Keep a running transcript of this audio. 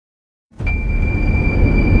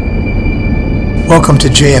Welcome to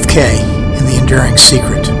JFK and the Enduring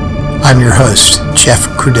Secret. I'm your host, Jeff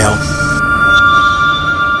Crudell.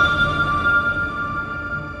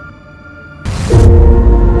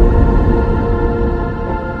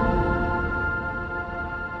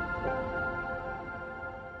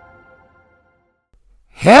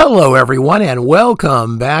 Hello, everyone, and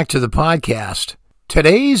welcome back to the podcast.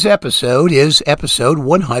 Today's episode is episode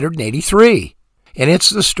 183, and it's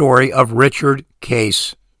the story of Richard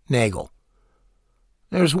Case Nagell.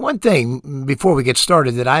 There's one thing before we get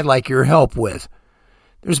started that I'd like your help with.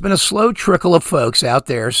 There's been a slow trickle of folks out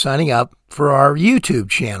there signing up for our YouTube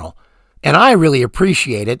channel, and I really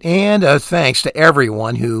appreciate it, and thanks to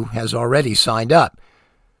everyone who has already signed up.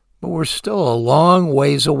 But we're still a long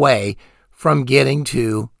ways away from getting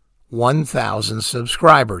to 1,000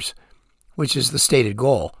 subscribers, which is the stated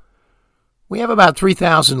goal. We have about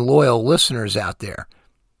 3,000 loyal listeners out there,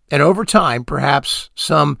 and over time, perhaps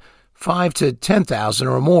some 5,000 to 10,000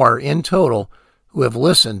 or more in total who have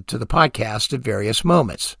listened to the podcast at various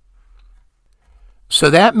moments. So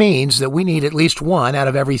that means that we need at least one out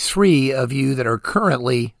of every 3 of you that are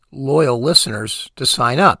currently loyal listeners to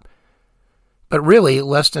sign up. But really,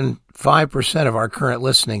 less than 5% of our current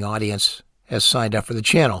listening audience has signed up for the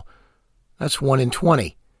channel. That's 1 in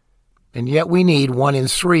 20. And yet we need 1 in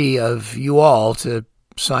 3 of you all to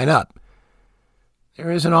sign up. There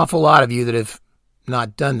is an awful lot of you that have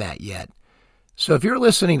not done that yet. So if you're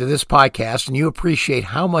listening to this podcast and you appreciate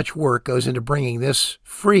how much work goes into bringing this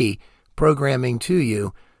free programming to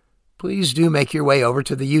you, please do make your way over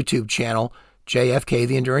to the YouTube channel, JFK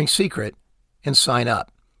The Enduring Secret, and sign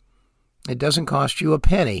up. It doesn't cost you a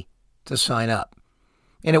penny to sign up.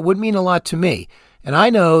 And it would mean a lot to me. And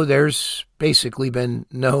I know there's basically been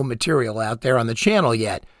no material out there on the channel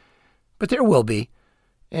yet, but there will be.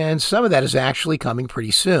 And some of that is actually coming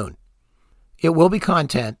pretty soon. It will be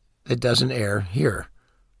content that doesn't air here.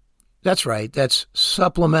 That's right, that's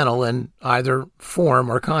supplemental in either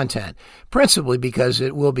form or content, principally because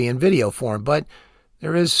it will be in video form, but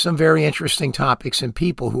there is some very interesting topics and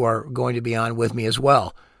people who are going to be on with me as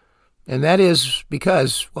well. And that is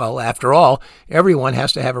because, well, after all, everyone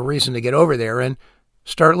has to have a reason to get over there and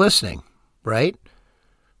start listening, right?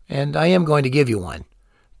 And I am going to give you one.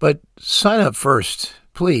 But sign up first,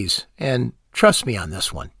 please, and trust me on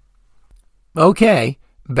this one. Okay,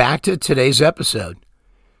 back to today's episode.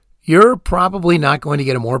 You're probably not going to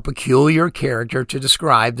get a more peculiar character to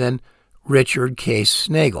describe than Richard Case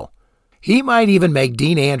Nagell. He might even make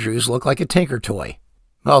Dean Andrews look like a tinker toy,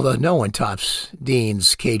 although no one tops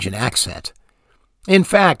Dean's Cajun accent. In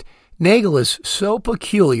fact, Nagell is so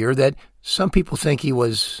peculiar that some people think he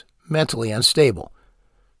was mentally unstable.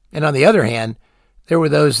 And on the other hand, there were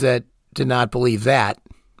those that did not believe that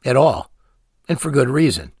at all, and for good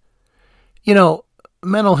reason. You know,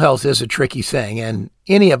 mental health is a tricky thing, and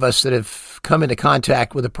any of us that have come into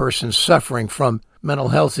contact with a person suffering from mental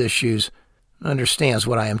health issues understands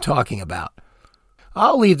what I am talking about.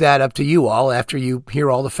 I'll leave that up to you all after you hear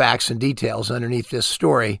all the facts and details underneath this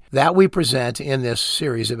story that we present in this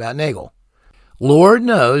series about Nagell. Lord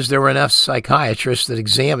knows there were enough psychiatrists that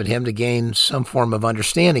examined him to gain some form of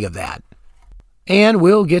understanding of that. And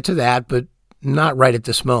we'll get to that, but not right at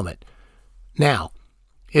this moment. Now,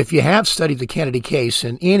 if you have studied the Kennedy case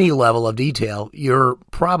in any level of detail, you're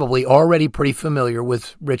probably already pretty familiar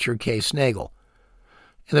with Richard Case Nagell.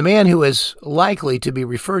 And the man who is likely to be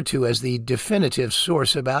referred to as the definitive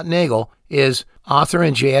source about Nagell is author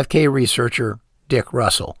and JFK researcher Dick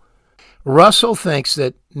Russell. Russell thinks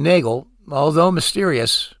that Nagell, although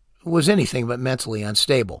mysterious, was anything but mentally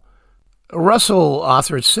unstable. Russell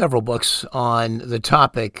authored several books on the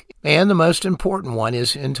topic, and the most important one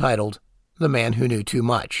is entitled The Man Who Knew Too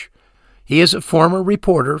Much. He is a former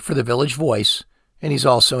reporter for the Village Voice, and he's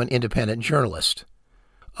also an independent journalist.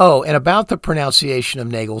 Oh, and about the pronunciation of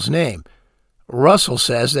Nagell's name, Russell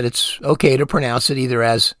says that it's okay to pronounce it either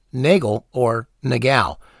as Nagell or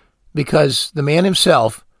Nagell, because the man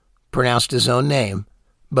himself pronounced his own name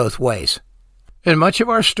both ways. And much of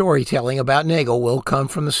our storytelling about Nagell will come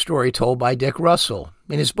from the story told by Dick Russell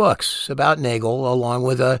in his books about Nagell, along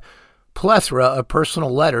with a plethora of personal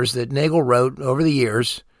letters that Nagell wrote over the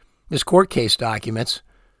years, his court case documents,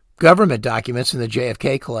 government documents in the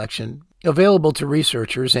JFK collection, available to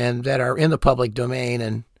researchers and that are in the public domain,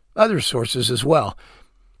 and other sources as well.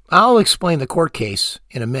 I'll explain the court case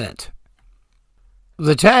in a minute.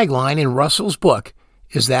 The tagline in Russell's book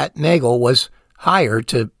is that Nagell was hired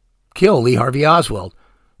to kill Lee Harvey Oswald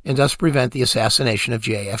and thus prevent the assassination of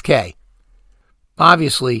JFK.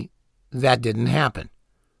 Obviously, that didn't happen.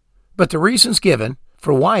 But the reasons given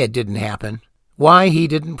for why it didn't happen, why he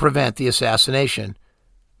didn't prevent the assassination,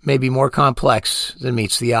 may be more complex than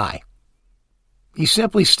meets the eye. He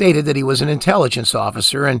simply stated that he was an intelligence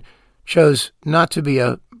officer and chose not to be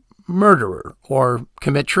a murderer or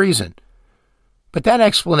commit treason. But that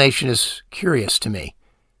explanation is curious to me.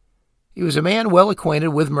 He was a man well acquainted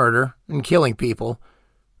with murder and killing people,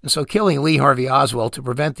 and so killing Lee Harvey Oswald to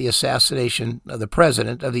prevent the assassination of the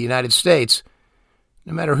President of the United States,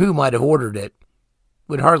 no matter who might have ordered it,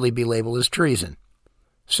 would hardly be labeled as treason.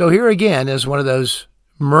 So here again is one of those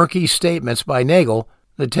murky statements by Nagel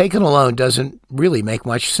that taken alone doesn't really make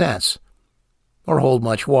much sense or hold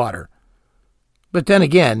much water. But then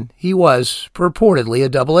again, he was purportedly a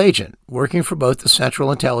double agent, working for both the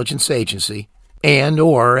Central Intelligence Agency and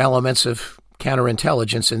or elements of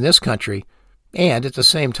counterintelligence in this country, and at the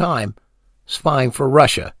same time, spying for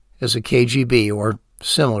Russia as a KGB or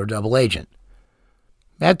similar double agent.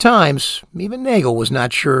 At times, even Nagel was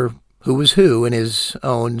not sure who was who in his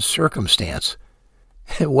own circumstance.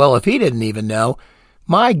 Well, if he didn't even know,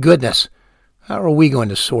 my goodness, how are we going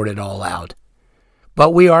to sort it all out?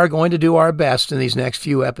 But we are going to do our best in these next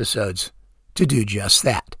few episodes to do just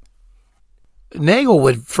that. Nagel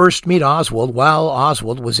would first meet Oswald while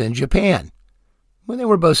Oswald was in Japan, when they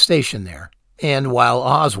were both stationed there, and while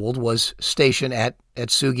Oswald was stationed at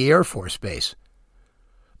Atsugi Air Force Base.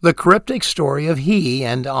 The cryptic story of he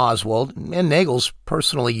and Oswald, and Nagel's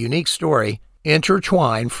personally unique story,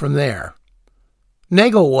 intertwined from there.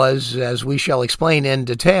 Nagel was, as we shall explain in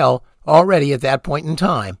detail, already at that point in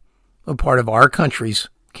time, a part of our country's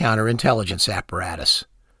counterintelligence apparatus.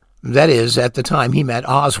 That is, at the time he met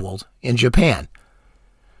Oswald in Japan.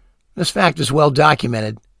 This fact is well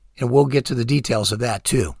documented, and we'll get to the details of that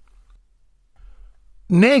too.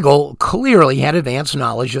 Nagel clearly had advanced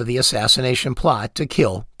knowledge of the assassination plot to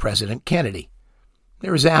kill President Kennedy.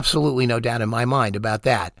 There is absolutely no doubt in my mind about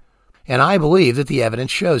that, and I believe that the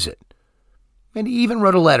evidence shows it. And he even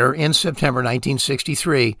wrote a letter in September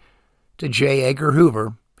 1963 to J. Edgar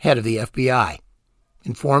Hoover, head of the FBI,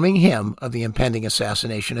 informing him of the impending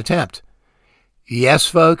assassination attempt. Yes,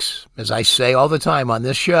 folks, as I say all the time on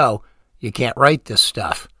this show, you can't write this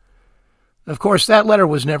stuff. Of course, that letter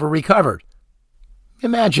was never recovered.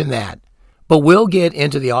 Imagine that. But we'll get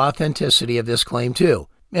into the authenticity of this claim too,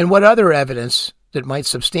 and what other evidence that might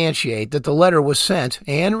substantiate that the letter was sent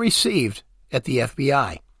and received at the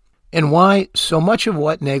FBI, and why so much of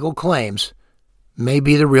what Nagel claims may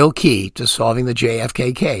be the real key to solving the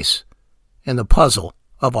JFK case and the puzzle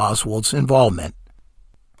of Oswald's involvement.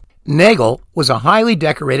 Nagel was a highly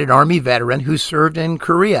decorated Army veteran who served in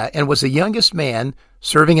Korea and was the youngest man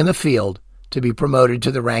serving in the field to be promoted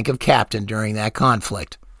to the rank of captain during that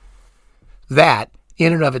conflict. That,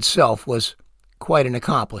 in and of itself, was quite an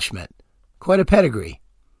accomplishment, quite a pedigree.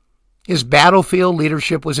 His battlefield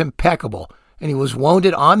leadership was impeccable, and he was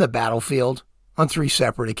wounded on the battlefield on 3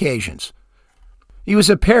 separate occasions. He was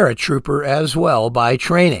a paratrooper as well by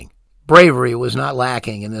training. Bravery was not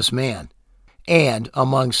lacking in this man. And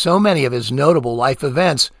among so many of his notable life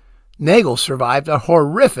events, Nagel survived a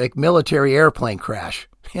horrific military airplane crash.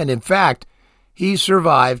 And in fact, he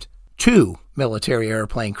survived 2 military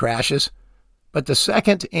airplane crashes, but the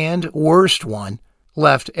second and worst one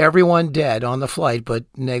left everyone dead on the flight but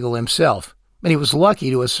Nagel himself, and he was lucky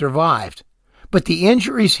to have survived. But the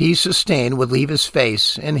injuries he sustained would leave his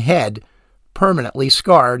face and head permanently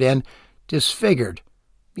scarred and disfigured,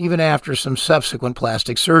 even after some subsequent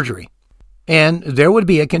plastic surgery. And there would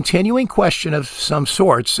be a continuing question of some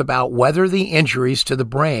sorts about whether the injuries to the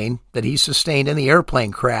brain that he sustained in the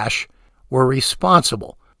airplane crash were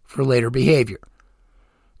responsible for later behavior.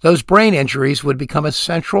 Those brain injuries would become a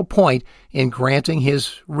central point in granting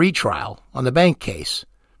his retrial on the bank case,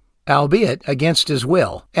 albeit against his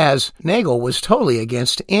will, as Nagel was totally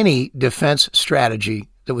against any defense strategy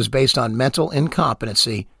that was based on mental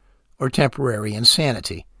incompetency or temporary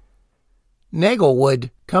insanity. Nagel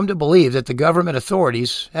would come to believe that the government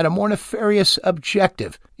authorities had a more nefarious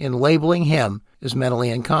objective in labeling him as mentally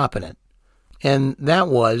incompetent, and that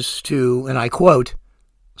was to, and I quote,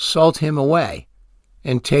 salt him away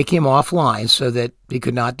and take him offline so that he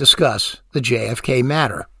could not discuss the JFK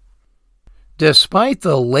matter. Despite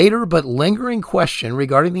the later but lingering question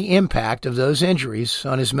regarding the impact of those injuries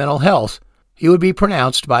on his mental health, he would be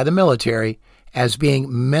pronounced by the military as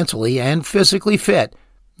being mentally and physically fit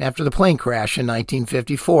after the plane crash in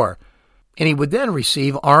 1954, and he would then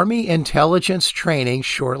receive Army intelligence training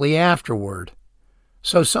shortly afterward.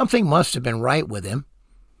 So something must have been right with him.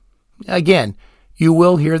 Again, you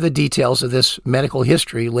will hear the details of this medical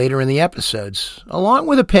history later in the episodes, along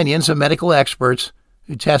with opinions of medical experts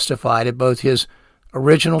who testified at both his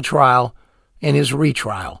original trial and his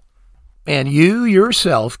retrial. And you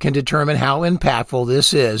yourself can determine how impactful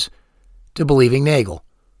this is to believing Nagel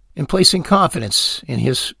and placing confidence in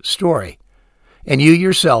his story. And you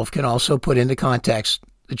yourself can also put into context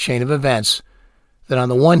the chain of events that on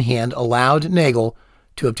the one hand allowed Nagel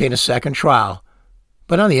to obtain a second trial,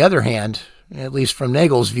 but on the other hand, at least from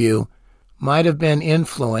Nagel's view, might have been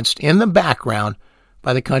influenced in the background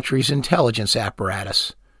by the country's intelligence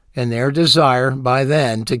apparatus and their desire by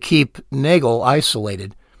then to keep Nagel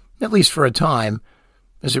isolated, at least for a time,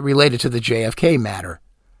 as it related to the JFK matter.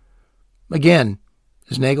 Again,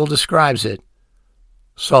 as Nagel describes it,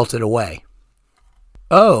 salted away.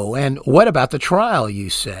 Oh, and what about the trial, you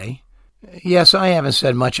say? Yes, I haven't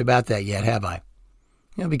said much about that yet, have I?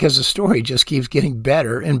 Because the story just keeps getting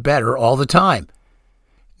better and better all the time.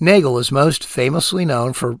 Nagel is most famously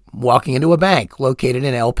known for walking into a bank located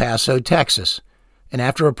in El Paso, Texas, and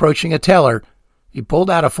after approaching a teller, he pulled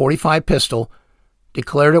out a .45 pistol,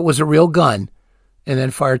 declared it was a real gun, and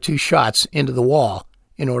then fired 2 shots into the wall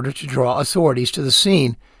in order to draw authorities to the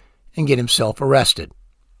scene and get himself arrested.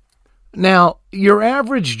 Now, your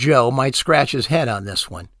average Joe might scratch his head on this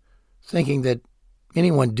one, thinking that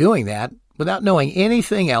anyone doing that, without knowing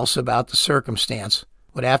anything else about the circumstance,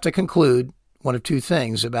 would have to conclude one of 2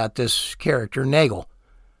 things about this character, Nagel.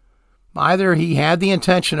 Either he had the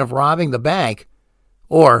intention of robbing the bank,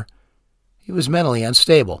 or he was mentally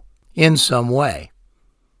unstable in some way.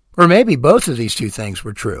 Or maybe both of these 2 things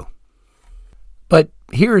were true. But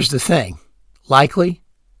here's the thing. Likely,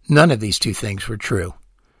 none of these 2 things were true.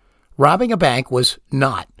 Robbing a bank was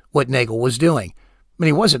not what Nagel was doing, but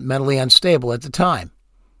he wasn't mentally unstable at the time.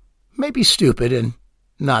 Maybe stupid and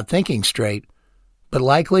not thinking straight, but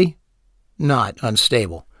likely not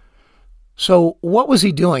unstable. So what was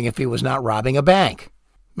he doing if he was not robbing a bank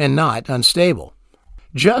and not unstable?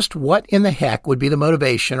 Just what in the heck would be the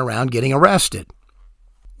motivation around getting arrested?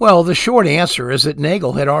 Well, the short answer is that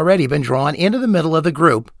Nagel had already been drawn into the middle of the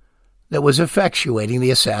group that was effectuating the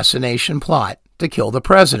assassination plot to kill the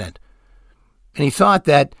president. And he thought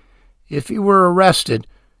that if he were arrested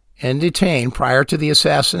and detained prior to the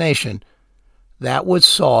assassination, that would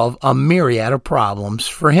solve a myriad of problems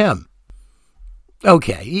for him.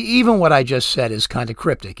 Okay, even what I just said is kind of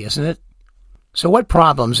cryptic, isn't it? So what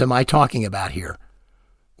problems am I talking about here?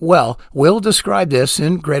 Well, we'll describe this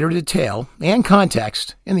in greater detail and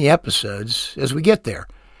context in the episodes as we get there.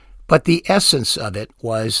 But the essence of it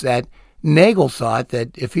was that Nagel thought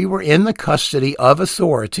that if he were in the custody of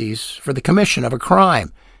authorities for the commission of a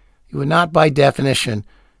crime, he would not by definition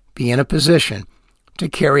be in a position to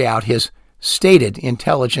carry out his stated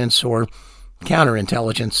intelligence or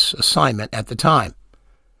counterintelligence assignment at the time.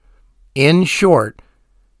 In short,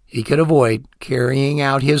 he could avoid carrying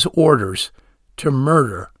out his orders to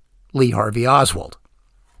murder Lee Harvey Oswald.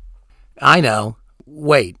 I know.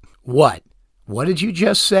 Wait, what? What did you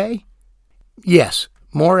just say? Yes,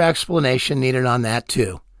 more explanation needed on that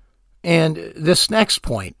too. And this next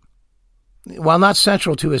point, while not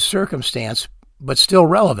central to his circumstance, but still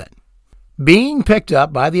relevant. Being picked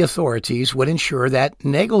up by the authorities would ensure that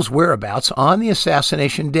Nagel's whereabouts on the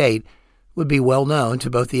assassination date would be well known to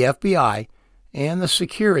both the FBI and the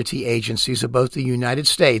security agencies of both the United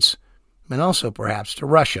States and also perhaps to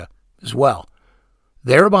Russia as well,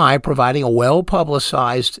 thereby providing a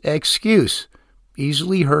well-publicized excuse,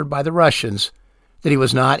 easily heard by the Russians, that he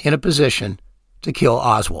was not in a position to kill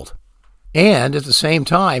Oswald, and at the same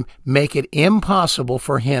time make it impossible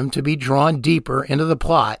for him to be drawn deeper into the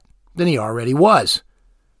plot than he already was,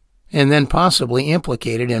 and then possibly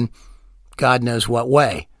implicated in God knows what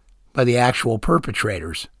way by the actual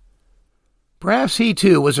perpetrators. Perhaps he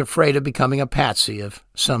too was afraid of becoming a patsy of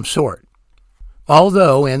some sort.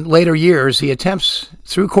 Although in later years he attempts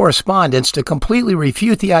through correspondence to completely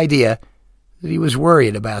refute the idea that he was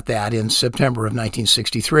worried about that in September of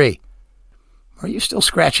 1963. Are you still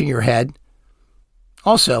scratching your head?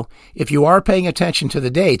 Also, if you are paying attention to the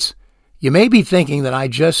dates, you may be thinking that I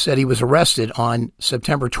just said he was arrested on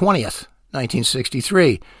September 20th,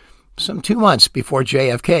 1963, some 2 months before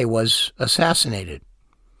JFK was assassinated.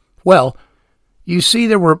 Well, you see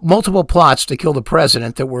there were multiple plots to kill the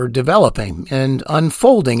president that were developing and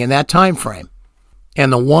unfolding in that time frame.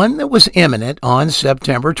 And the one that was imminent on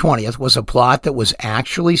September 20th was a plot that was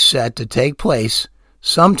actually set to take place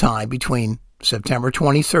sometime between September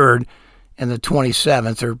 23rd and the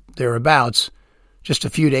 27th or thereabouts, just a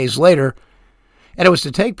few days later, and it was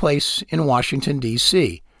to take place in Washington,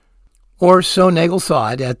 D.C., or so Nagel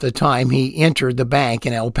thought at the time he entered the bank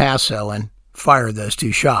in El Paso and fired those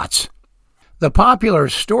 2 shots. The popular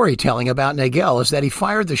storytelling about Nagel is that he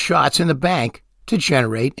fired the shots in the bank to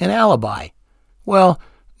generate an alibi. Well,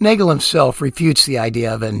 Nagel himself refutes the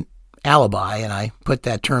idea of an alibi, and I put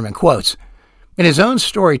that term in quotes. In his own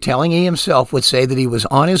storytelling, he himself would say that he was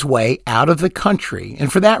on his way out of the country,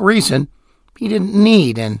 and for that reason, he didn't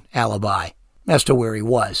need an alibi as to where he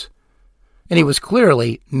was. And he was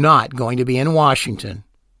clearly not going to be in Washington,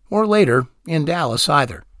 or later in Dallas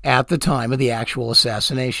either, at the time of the actual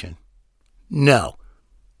assassination. No,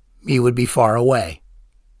 he would be far away,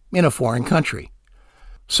 in a foreign country.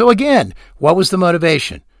 So again, what was the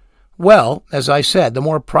motivation? Well, as I said, the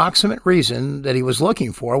more proximate reason that he was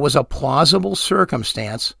looking for was a plausible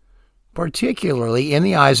circumstance, particularly in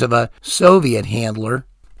the eyes of a Soviet handler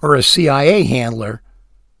or a CIA handler,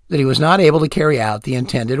 that he was not able to carry out the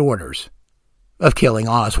intended orders of killing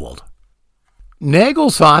Oswald. Nagel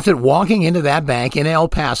thought that walking into that bank in El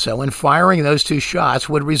Paso and firing those 2 shots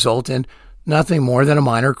would result in nothing more than a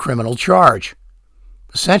minor criminal charge,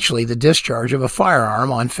 essentially the discharge of a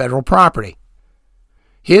firearm on federal property.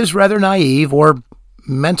 His rather naive or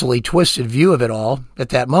mentally twisted view of it all at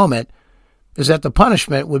that moment is that the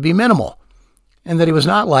punishment would be minimal and that he was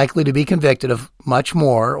not likely to be convicted of much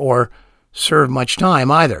more or serve much time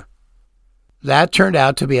either. That turned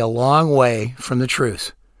out to be a long way from the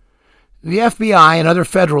truth. The FBI and other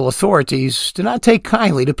federal authorities do not take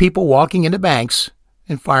kindly to people walking into banks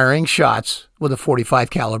and firing shots with a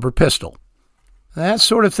 .45 caliber pistol. That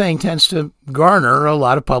sort of thing tends to garner a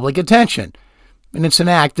lot of public attention, and it's an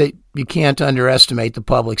act that you can't underestimate the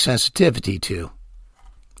public sensitivity to,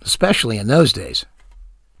 especially in those days.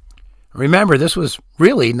 Remember, this was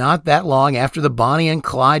really not that long after the Bonnie and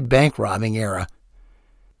Clyde bank robbing era.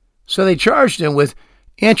 So they charged him with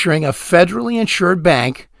entering a federally insured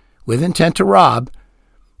bank with intent to rob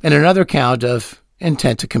and another count of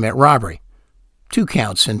intent to commit robbery. 2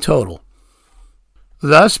 counts in total.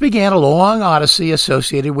 Thus began a long odyssey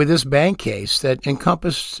associated with this bank case that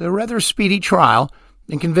encompassed a rather speedy trial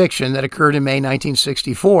and conviction that occurred in May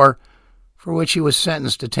 1964, for which he was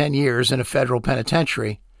sentenced to 10 years in a federal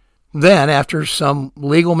penitentiary. Then, after some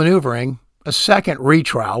legal maneuvering, a second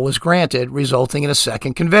retrial was granted, resulting in a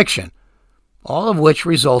second conviction, all of which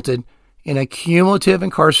resulted in a cumulative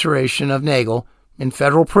incarceration of Nagel in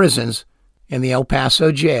federal prisons in the El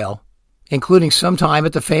Paso jail, including some time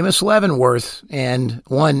at the famous Leavenworth and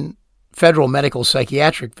one federal medical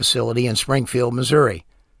psychiatric facility in Springfield, Missouri.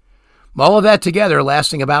 All of that together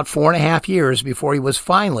lasting about 4.5 years before he was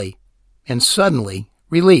finally and suddenly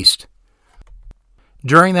released.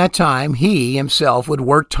 During that time, he himself would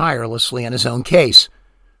work tirelessly on his own case.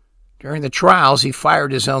 During the trials, he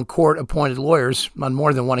fired his own court-appointed lawyers on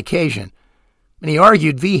more than one occasion, and he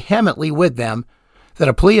argued vehemently with them that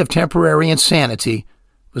a plea of temporary insanity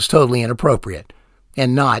was totally inappropriate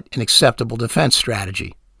and not an acceptable defense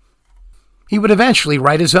strategy. He would eventually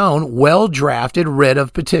write his own well-drafted writ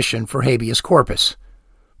of petition for habeas corpus,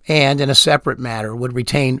 and in a separate matter would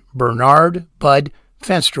retain Bernard Bud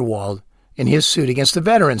Fensterwald in his suit against the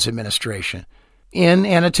Veterans Administration in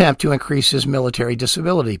an attempt to increase his military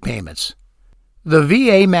disability payments. The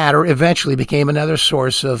VA matter eventually became another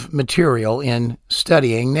source of material in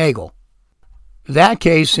studying Nagel. That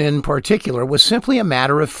case in particular was simply a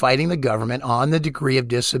matter of fighting the government on the degree of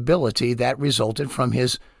disability that resulted from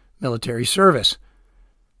his military service.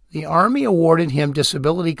 The Army awarded him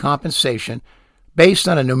disability compensation based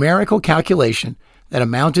on a numerical calculation that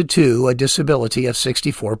amounted to a disability of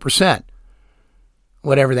 64%.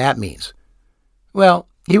 Whatever that means. Well,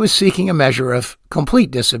 he was seeking a measure of complete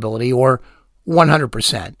disability, or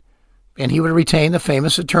 100%, and he would retain the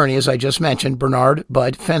famous attorney, as I just mentioned, Bernard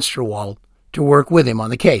Bud Fensterwald, to work with him on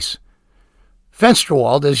the case.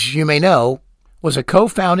 Fensterwald, as you may know, was a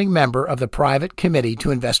co-founding member of the private committee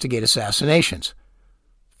to investigate assassinations.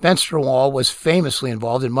 Fensterwald was famously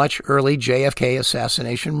involved in much early JFK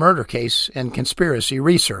assassination murder case and conspiracy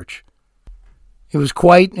research. He was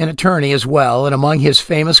quite an attorney as well, and among his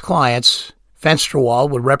famous clients, Fensterwald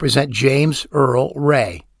would represent James Earl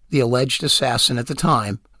Ray, the alleged assassin at the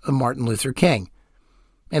time of Martin Luther King,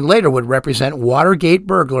 and later would represent Watergate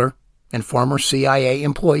burglar and former CIA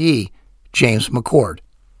employee James McCord.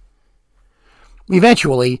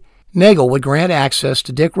 Eventually, Nagel would grant access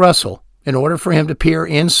to Dick Russell in order for him to peer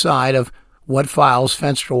inside of what files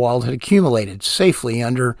Fensterwald had accumulated safely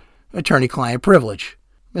under attorney-client privilege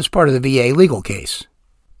as part of the VA legal case.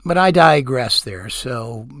 But I digress there,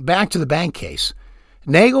 so back to the bank case.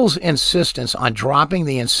 Nagel's insistence on dropping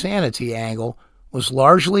the insanity angle was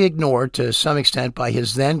largely ignored to some extent by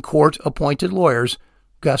his then court-appointed lawyers,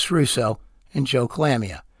 Gus Russo and Joe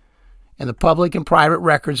Calamia. And the public and private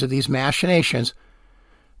records of these machinations,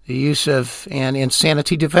 the use of an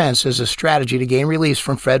insanity defense as a strategy to gain release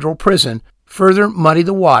from federal prison, further muddied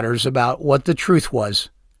the waters about what the truth was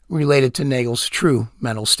related to Nagel's true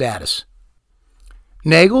mental status.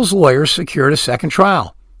 Nagel's lawyers secured a second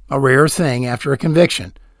trial, a rare thing after a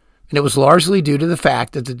conviction, and it was largely due to the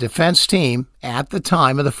fact that the defense team at the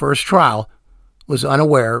time of the first trial was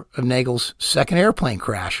unaware of Nagel's second airplane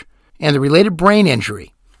crash and the related brain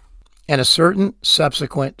injury and a certain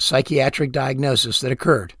subsequent psychiatric diagnosis that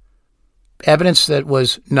occurred, evidence that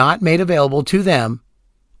was not made available to them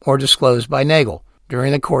or disclosed by Nagel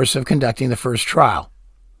during the course of conducting the first trial.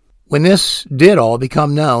 When this did all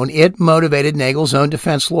become known, it motivated Nagel's own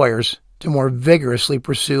defense lawyers to more vigorously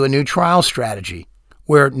pursue a new trial strategy,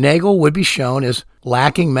 where Nagel would be shown as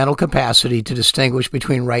lacking mental capacity to distinguish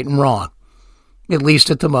between right and wrong, at least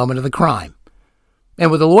at the moment of the crime, and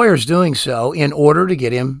with the lawyers doing so in order to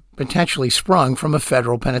get him potentially sprung from a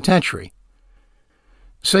federal penitentiary.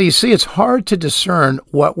 So you see, it's hard to discern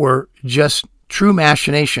what were just true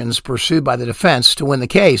machinations pursued by the defense to win the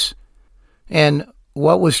case and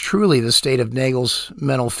what was truly the state of Nagel's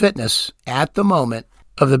mental fitness at the moment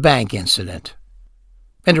of the bank incident.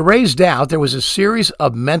 And to raise doubt, there was a series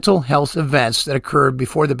of mental health events that occurred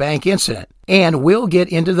before the bank incident, and we'll get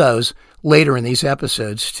into those later in these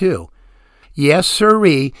episodes too. Yes,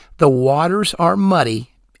 sirree, the waters are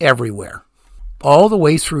muddy everywhere, all the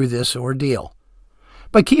way through this ordeal.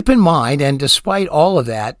 But keep in mind, and despite all of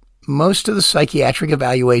that, most of the psychiatric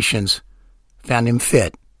evaluations found him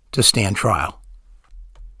fit to stand trial.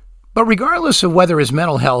 But regardless of whether his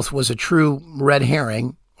mental health was a true red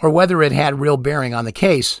herring or whether it had real bearing on the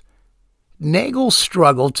case, Nagel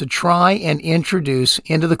struggled to try and introduce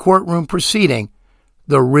into the courtroom proceeding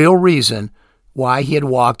the real reason why he had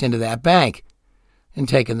walked into that bank and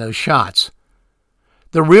taken those shots.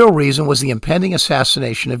 The real reason was the impending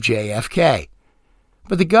assassination of JFK.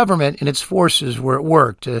 But the government and its forces were at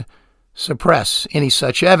work to suppress any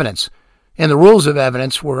such evidence, and the rules of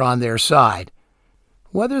evidence were on their side.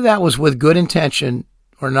 Whether that was with good intention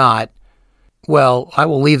or not, well, I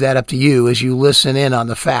will leave that up to you as you listen in on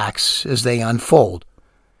the facts as they unfold.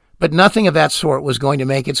 But nothing of that sort was going to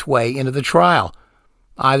make its way into the trial,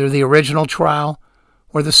 either the original trial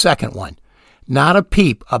or the second one. Not a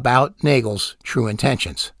peep about Nagel's true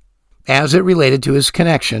intentions, as it related to his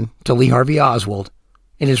connection to Lee Harvey Oswald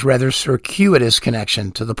and his rather circuitous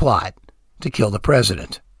connection to the plot to kill the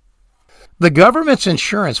president. The government's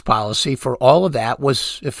insurance policy for all of that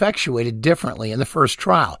was effectuated differently in the first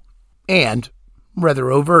trial, and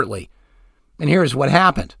rather overtly. And here's what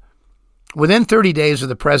happened. Within 30 days of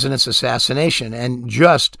the president's assassination, and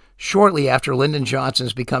just shortly after Lyndon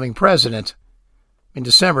Johnson's becoming president, in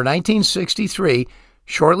December 1963,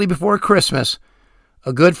 shortly before Christmas,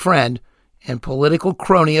 a good friend and political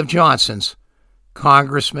crony of Johnson's,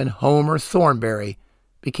 Congressman Homer Thornberry,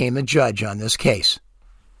 became the judge on this case.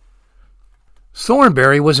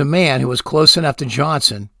 Thornberry was a man who was close enough to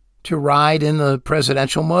Johnson to ride in the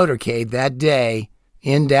presidential motorcade that day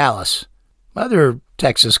in Dallas. Other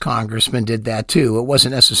Texas congressmen did that too. It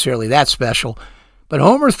wasn't necessarily that special. But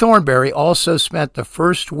Homer Thornberry also spent the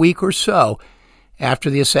first week or so after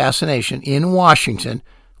the assassination in Washington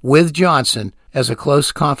with Johnson as a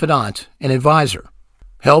close confidant and advisor,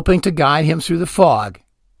 helping to guide him through the fog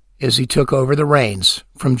as he took over the reins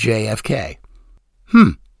from JFK.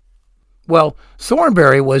 Well,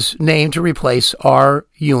 Thornberry was named to replace R.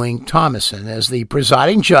 Ewing Thomason as the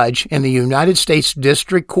presiding judge in the United States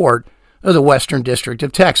District Court of the Western District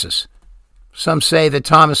of Texas. Some say that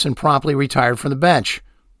Thomason promptly retired from the bench,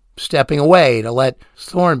 stepping away to let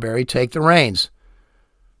Thornberry take the reins.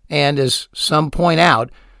 And as some point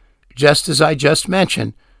out, just as I just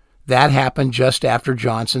mentioned, that happened just after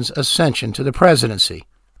Johnson's ascension to the presidency.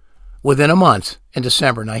 Within a month, in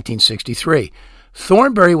December 1963,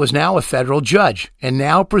 Thornberry was now a federal judge and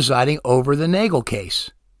now presiding over the Nagel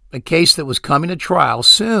case, a case that was coming to trial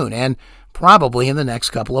soon and probably in the next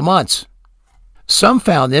couple of months. Some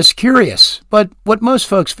found this curious, but what most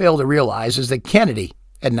folks fail to realize is that Kennedy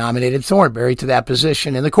had nominated Thornberry to that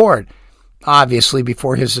position in the court, obviously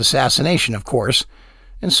before his assassination, of course,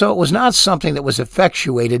 and so it was not something that was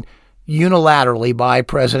effectuated unilaterally by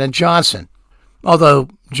President Johnson, although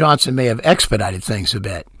Johnson may have expedited things a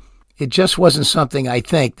bit. It just wasn't something, I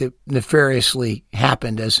think, that nefariously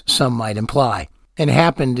happened, as some might imply, and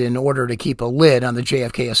happened in order to keep a lid on the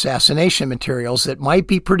JFK assassination materials that might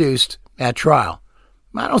be produced at trial.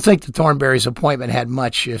 I don't think that Thornberry's appointment had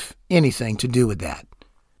much, if anything, to do with that.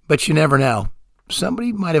 But you never know.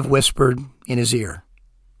 Somebody might have whispered in his ear.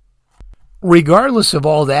 Regardless of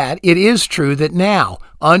all that, it is true that now,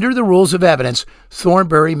 under the rules of evidence,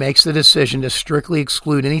 Thornberry makes the decision to strictly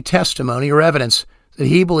exclude any testimony or evidence that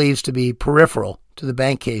he believes to be peripheral to the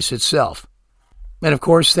bank case itself. And of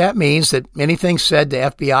course, that means that anything said to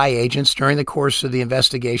FBI agents during the course of the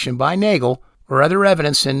investigation by Nagel or other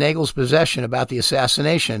evidence in Nagel's possession about the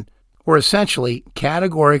assassination were essentially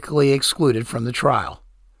categorically excluded from the trial.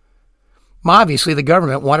 Obviously, the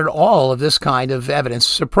government wanted all of this kind of evidence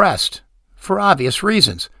suppressed, for obvious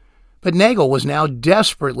reasons. But Nagel was now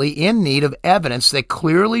desperately in need of evidence that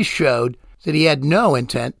clearly showed that he had no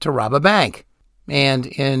intent to rob a bank. And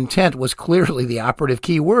intent was clearly the operative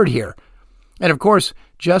key word here. And of course,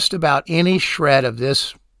 just about any shred of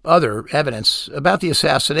this other evidence about the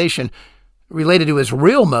assassination related to his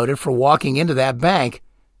real motive for walking into that bank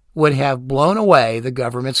would have blown away the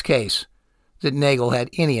government's case that Nagel had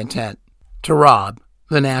any intent to rob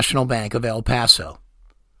the National Bank of El Paso.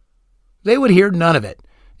 They would hear none of it,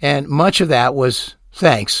 and much of that was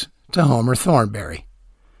thanks to Homer Thornberry.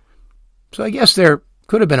 So I guess there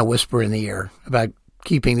could have been a whisper in the air about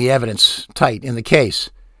keeping the evidence tight in the case.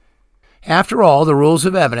 After all, the rules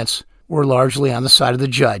of evidence were largely on the side of the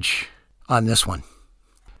judge on this one.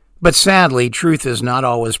 But sadly, truth is not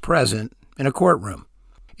always present in a courtroom.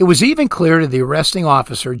 It was even clear to the arresting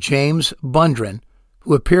officer, James Bundren,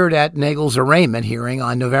 who appeared at Nagel's arraignment hearing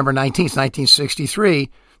on November 19, 1963,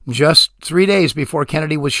 just 3 days before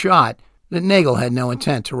Kennedy was shot, that Nagel had no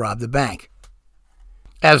intent to rob the bank.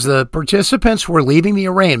 As the participants were leaving the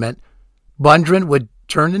arraignment, Bundren would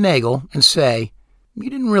turn to Nagel and say, "You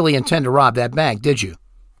didn't really intend to rob that bank, did you?"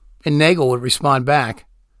 And Nagel would respond back,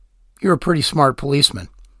 "You're a pretty smart policeman."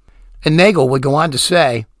 And Nagel would go on to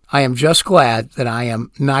say, "I am just glad that I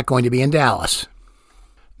am not going to be in Dallas."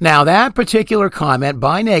 Now, that particular comment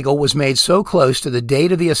by Nagel was made so close to the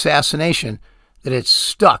date of the assassination that it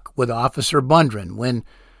stuck with Officer Bundren when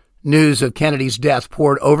news of Kennedy's death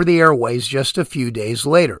poured over the airways just a few days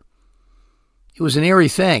later. It was an eerie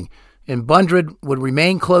thing, and Bundren would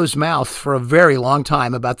remain closed-mouthed for a very long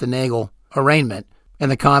time about the Nagel arraignment and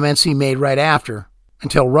the comments he made right after,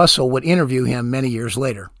 until Russell would interview him many years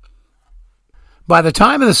later. By the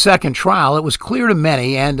time of the second trial, it was clear to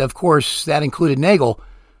many, and of course that included Nagel,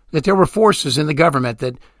 that there were forces in the government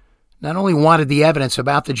that not only wanted the evidence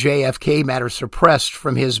about the JFK matter suppressed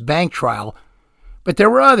from his bank trial, but there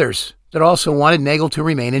were others that also wanted Nagel to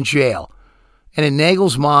remain in jail. And in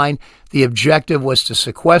Nagel's mind, the objective was to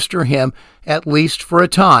sequester him, at least for a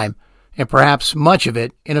time, and perhaps much of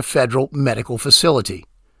it in a federal medical facility,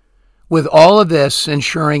 with all of this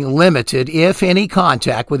ensuring limited, if any,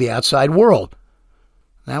 contact with the outside world.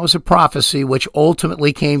 That was a prophecy which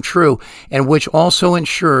ultimately came true, and which also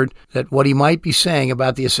ensured that what he might be saying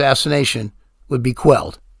about the assassination would be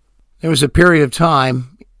quelled. There was a period of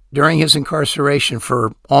time during his incarceration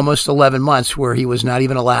for almost 11 months where he was not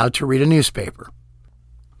even allowed to read a newspaper.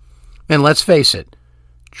 And let's face it,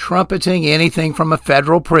 trumpeting anything from a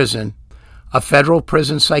federal prison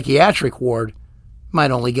psychiatric ward,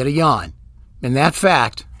 might only get a yawn. And that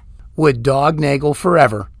fact would dog Nagel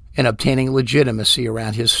forever in obtaining legitimacy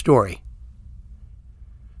around his story.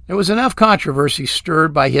 There was enough controversy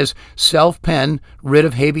stirred by his self-penned writ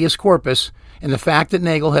of habeas corpus and the fact that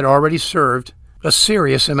Nagel had already served a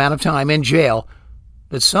serious amount of time in jail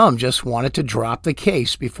that some just wanted to drop the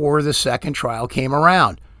case before the second trial came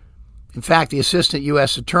around. In fact, the assistant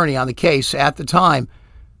U.S. attorney on the case at the time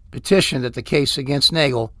petitioned that the case against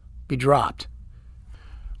Nagel be dropped.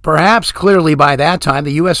 Perhaps clearly by that time,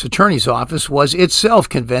 the U.S. Attorney's Office was itself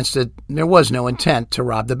convinced that there was no intent to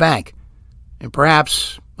rob the bank. And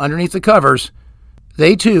perhaps, underneath the covers,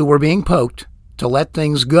 they too were being poked to let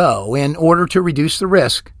things go in order to reduce the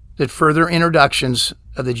risk that further introductions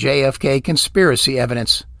of the JFK conspiracy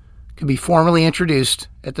evidence could be formally introduced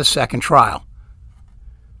at the second trial.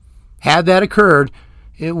 Had that occurred,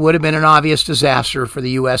 it would have been an obvious disaster for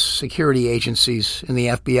the U.S. security agencies and the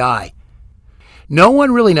FBI. No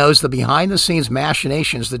one really knows the behind-the-scenes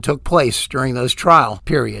machinations that took place during those trial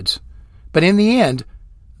periods. But in the end,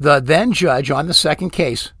 the then judge on the second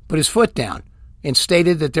case put his foot down and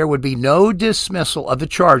stated that there would be no dismissal of the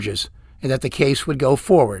charges and that the case would go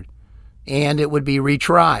forward, and it would be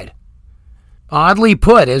retried. Oddly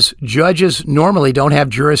put, as judges normally don't have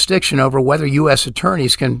jurisdiction over whether U.S.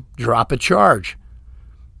 attorneys can drop a charge.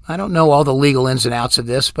 I don't know all the legal ins and outs of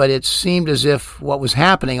this, but it seemed as if what was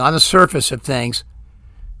happening on the surface of things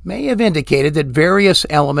may have indicated that various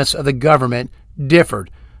elements of the government differed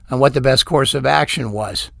on what the best course of action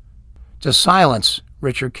was to silence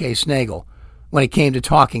Richard Case Nagell when it came to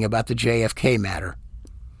talking about the JFK matter.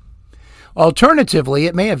 Alternatively,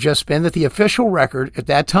 it may have just been that the official record at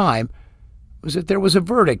that time was that there was a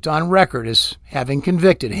verdict on record as having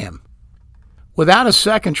convicted him. Without a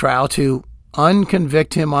second trial to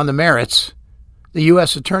unconvict him on the merits, the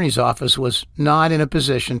U.S. Attorney's Office was not in a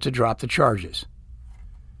position to drop the charges.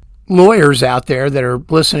 Lawyers out there that are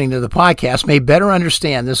listening to the podcast may better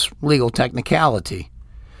understand this legal technicality.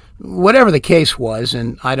 Whatever the case was,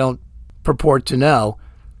 and I don't purport to know,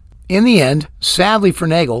 in the end, sadly for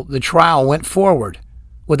Nagell, the trial went forward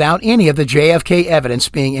without any of the JFK evidence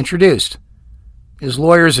being introduced. His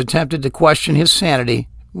lawyers attempted to question his sanity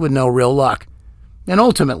with no real luck, and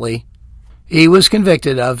ultimately, he was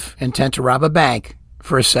convicted of intent to rob a bank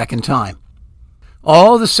for a second time.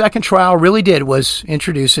 All the second trial really did was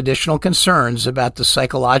introduce additional concerns about the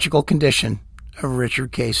psychological condition of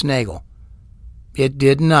Richard Case Nagell. It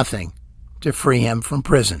did nothing to free him from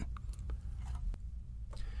prison.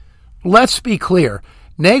 Let's be clear,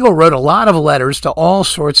 Nagell wrote a lot of letters to all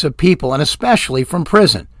sorts of people, and especially from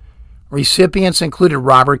prison. Recipients included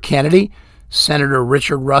Robert Kennedy, Senator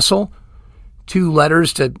Richard Russell, 2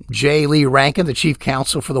 letters to J. Lee Rankin, the chief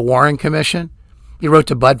counsel for the Warren Commission. He wrote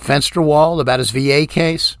to Bud Fensterwald about his VA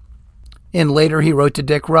case. And later he wrote to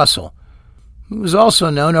Dick Russell, who was also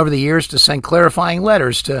known over the years to send clarifying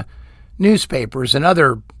letters to newspapers and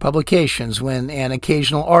other publications when an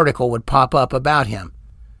occasional article would pop up about him.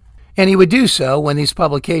 And he would do so when these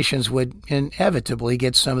publications would inevitably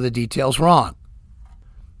get some of the details wrong.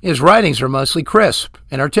 His writings were mostly crisp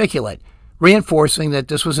and articulate, reinforcing that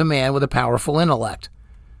this was a man with a powerful intellect,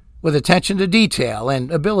 with attention to detail and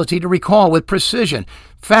ability to recall with precision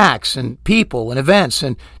facts and people and events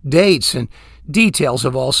and dates and details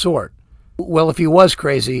of all sort. Well, if he was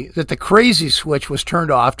crazy, that the crazy switch was turned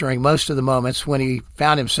off during most of the moments when he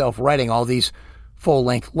found himself writing all these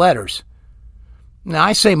full-length letters. Now,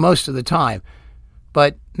 I say most of the time,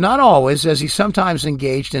 but not always, as he sometimes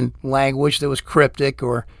engaged in language that was cryptic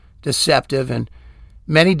or deceptive, and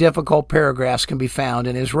many difficult paragraphs can be found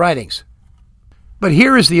in his writings. But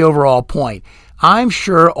here is the overall point. I'm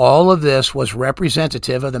sure all of this was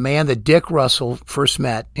representative of the man that Dick Russell first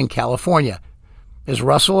met in California. As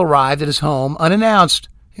Russell arrived at his home unannounced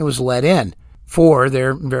and was let in for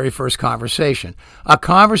their very first conversation, a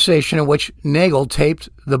conversation in which Nagell taped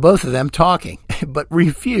the both of them talking, but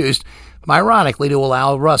refused, ironically, to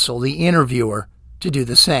allow Russell, the interviewer, to do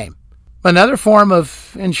the same. Another form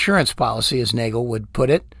of insurance policy, as Nagell would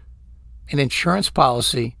put it, an insurance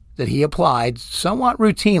policy that he applied somewhat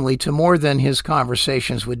routinely to more than his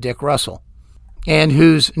conversations with Dick Russell, and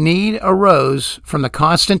whose need arose from the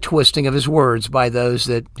constant twisting of his words by those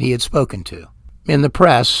that he had spoken to, in the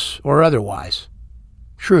press or otherwise,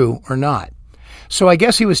 true or not. So I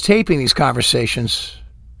guess he was taping these conversations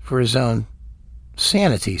for his own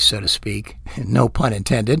sanity, so to speak, no pun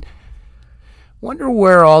intended. Wonder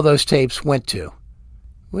where all those tapes went to.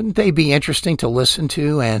 Wouldn't they be interesting to listen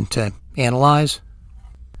to and to analyze?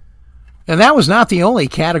 And that was not the only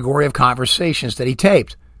category of conversations that he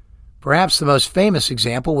taped. Perhaps the most famous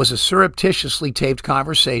example was a surreptitiously taped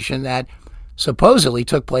conversation that supposedly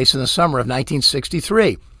took place in the summer of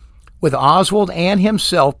 1963, with Oswald and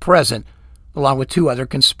himself present, along with 2 other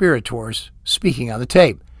conspirators speaking on the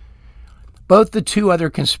tape. Both the 2 other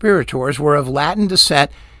conspirators were of Latin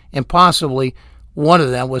descent, and possibly one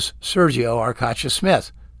of them was Sergio Arcacha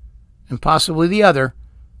Smith, and possibly the other,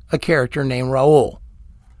 a character named Raul.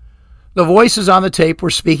 The voices on the tape were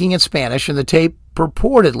speaking in Spanish, and the tape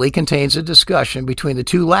purportedly contains a discussion between the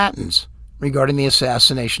 2 Latins regarding the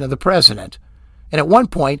assassination of the president. And at one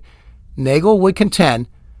point, Nagell would contend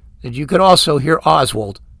that you could also hear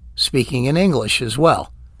Oswald speaking in English as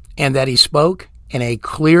well, and that he spoke in a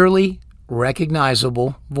clearly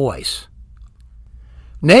recognizable voice.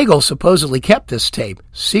 Nagell supposedly kept this tape,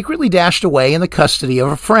 secretly dashed away in the custody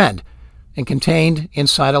of a friend, and contained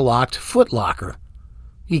inside a locked footlocker.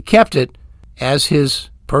 He kept it as his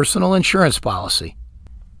personal insurance policy.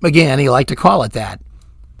 Again, he liked to call it that.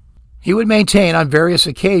 He would maintain on various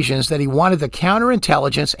occasions that he wanted the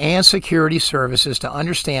counterintelligence and security services to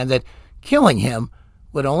understand that killing him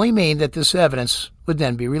would only mean that this evidence would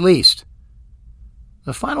then be released.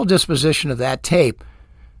 The final disposition of that tape,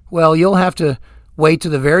 well, you'll have to wait to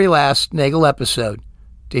the very last Nagell episode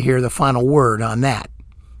to hear the final word on that.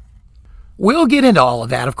 We'll get into all of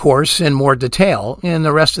that, of course, in more detail in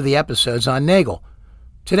the rest of the episodes on Nagell.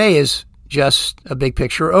 Today is just a big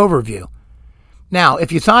picture overview. Now,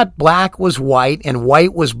 if you thought black was white and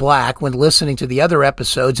white was black when listening to the other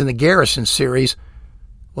episodes in the Garrison series,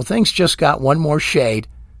 well, things just got one more shade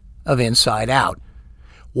of Inside Out.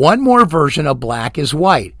 One more version of black is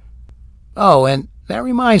white. Oh, and that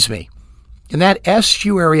reminds me. In that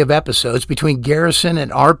estuary of episodes between Garrison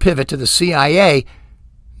and our pivot to the CIA,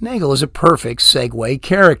 Nagell is a perfect segue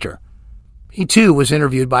character. He, too, was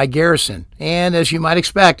interviewed by Garrison, and as you might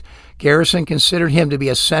expect, Garrison considered him to be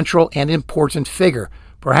a central and important figure,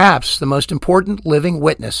 perhaps the most important living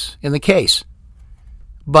witness in the case.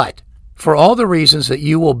 But for all the reasons that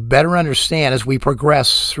you will better understand as we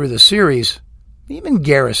progress through the series, even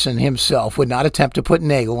Garrison himself would not attempt to put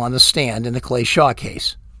Nagell on the stand in the Clay Shaw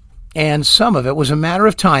case. And some of it was a matter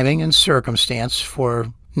of timing and circumstance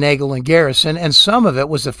for Nagell and Garrison, and some of it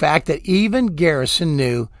was the fact that even Garrison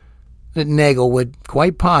knew that Nagell would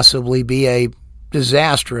quite possibly be a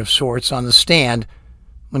disaster of sorts on the stand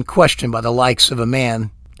when questioned by the likes of a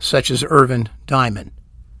man such as Irvin Diamond.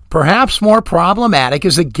 Perhaps more problematic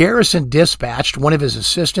is that Garrison dispatched one of his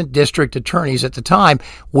assistant district attorneys at the time,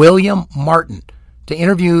 William Martin, to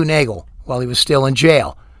interview Nagell while he was still in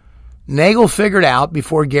jail. Nagell figured out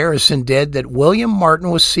before Garrison did that William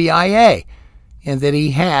Martin was CIA and that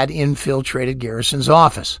he had infiltrated Garrison's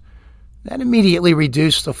office. That immediately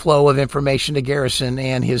reduced the flow of information to Garrison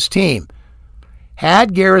and his team.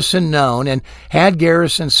 Had Garrison known, and had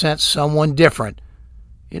Garrison sent someone different,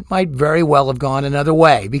 it might very well have gone another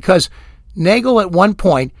way, because Nagell at one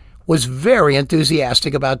point was very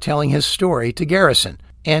enthusiastic about telling his story to Garrison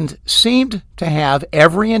and seemed to have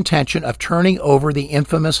every intention of turning over the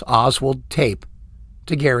infamous Oswald tape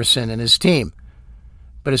to Garrison and his team.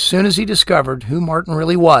 But as soon as he discovered who Martin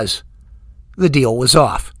really was, the deal was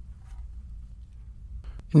off.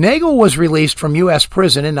 Nagell was released from U.S.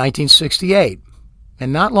 prison in 1968,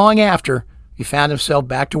 and not long after, he found himself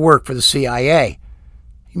back to work for the CIA.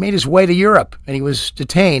 He made his way to Europe, and he was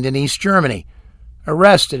detained in East Germany,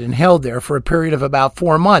 arrested and held there for a period of about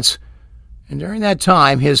 4 months. And during that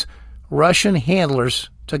time, his Russian handlers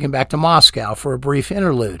took him back to Moscow for a brief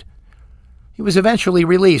interlude. He was eventually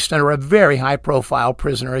released under a very high-profile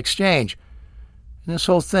prisoner exchange. And this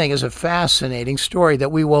whole thing is a fascinating story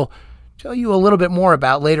that we will tell you a little bit more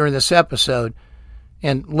about later in this episode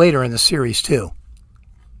and later in the series, too.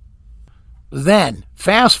 Then,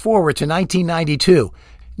 fast forward to 1992,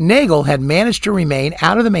 Nagell had managed to remain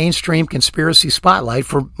out of the mainstream conspiracy spotlight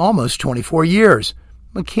for almost 24 years,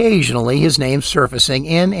 occasionally his name surfacing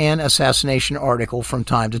in an assassination article from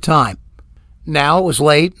time to time. Now it was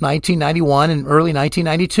late 1991 and early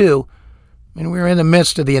 1992, and we were in the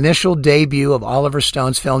midst of the initial debut of Oliver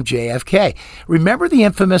Stone's film JFK. Remember the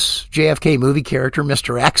infamous JFK movie character,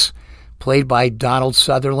 Mr. X, played by Donald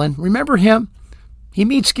Sutherland? Remember him? He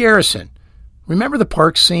meets Garrison. Remember the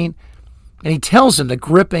park scene? And he tells him the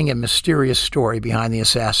gripping and mysterious story behind the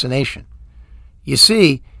assassination. You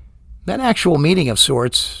see, that actual meeting of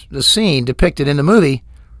sorts, the scene depicted in the movie,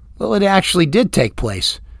 well, it actually did take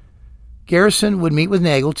place. Garrison would meet with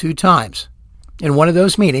Nagell 2 times, and one of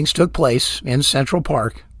those meetings took place in Central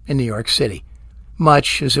Park in New York City,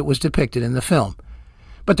 much as it was depicted in the film.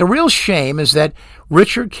 But the real shame is that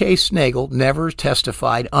Richard Case Nagell never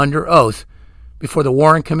testified under oath before the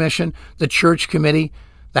Warren Commission, the Church Committee,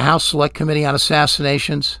 the House Select Committee on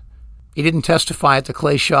Assassinations. He didn't testify at the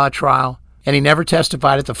Clay Shaw trial, and he never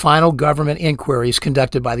testified at the final government inquiries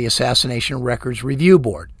conducted by the Assassination Records Review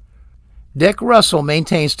Board. Dick Russell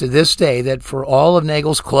maintains to this day that for all of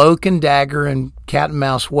Nagell's cloak and dagger and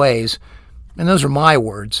cat-and-mouse ways, and those are my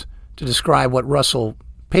words to describe what Russell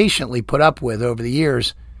patiently put up with over the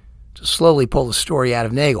years to slowly pull the story out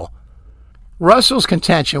of Nagell, Russell's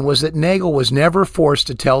contention was that Nagell was never forced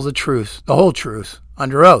to tell the truth, the whole truth,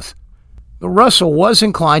 under oath. But Russell was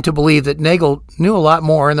inclined to believe that Nagell knew a lot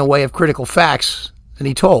more in the way of critical facts than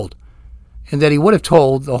he told, and that he would have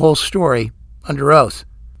told the whole story under oath,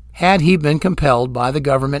 had he been compelled by the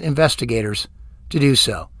government investigators to do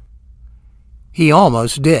so. He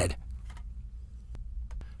almost did.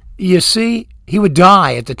 You see, he would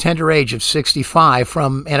die at the tender age of 65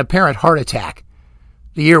 from an apparent heart attack.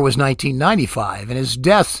 The year was 1995, and his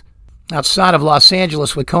death outside of Los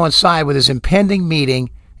Angeles would coincide with his impending meeting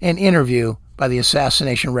and interview by the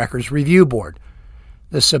Assassination Records Review Board.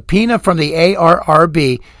 The subpoena from the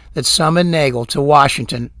ARRB that summoned Nagell to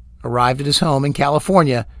Washington arrived at his home in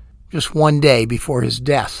California just one day before his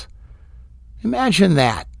death. Imagine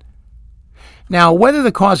that. Now, whether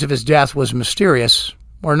the cause of his death was mysterious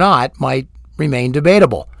or not might remain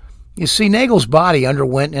debatable. You see, Nagell's body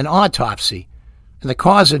underwent an autopsy, and the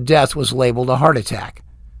cause of death was labeled a heart attack.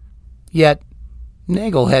 Yet,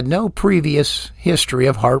 Nagell had no previous history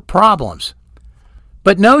of heart problems.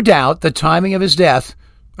 But no doubt the timing of his death,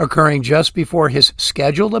 occurring just before his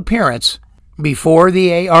scheduled appearance before the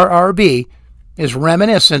ARRB, is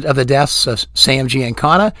reminiscent of the deaths of Sam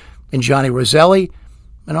Giancana and Johnny Roselli,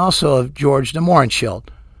 and also of George de Mohrenschildt,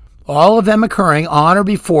 all of them occurring on or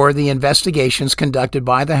before the investigations conducted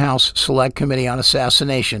by the House Select Committee on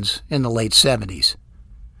Assassinations in the late 70s.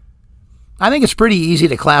 I think it's pretty easy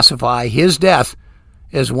to classify his death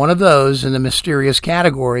as one of those in the mysterious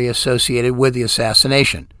category associated with the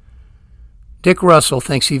assassination. Dick Russell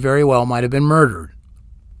thinks he very well might have been murdered,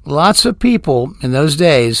 Lots of people in those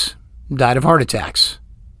days died of heart attacks,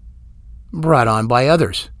 brought on by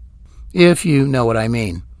others, if you know what I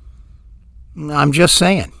mean. I'm just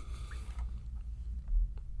saying.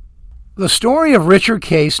 The story of Richard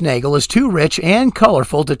Case Nagell is too rich and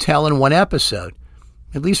colorful to tell in one episode,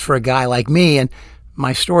 at least for a guy like me and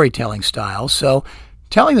my storytelling style. So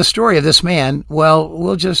telling the story of this man, well,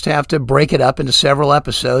 we'll just have to break it up into several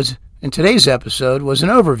episodes, and today's episode was an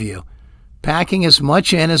overview, packing as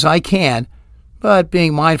much in as I can, but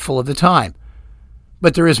being mindful of the time.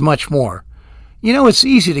 But there is much more. You know, it's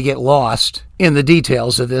easy to get lost in the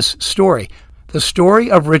details of this story. The story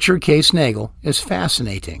of Richard Case Nagell is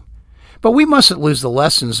fascinating. But we mustn't lose the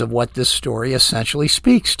lessons of what this story essentially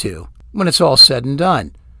speaks to when it's all said and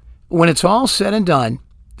done. When it's all said and done,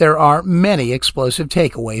 there are many explosive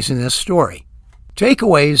takeaways in this story.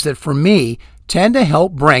 Takeaways that, for me, tend to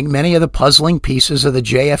help bring many of the puzzling pieces of the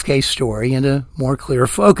JFK story into more clear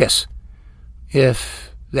focus,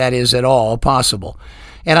 if that is at all possible.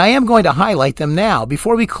 And I am going to highlight them now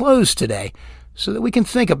before we close today, so that we can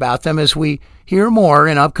think about them as we hear more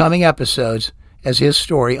in upcoming episodes as his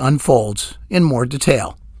story unfolds in more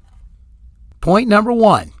detail. Point number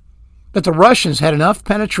 1, that the Russians had enough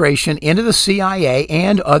penetration into the CIA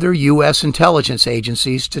and other U.S. intelligence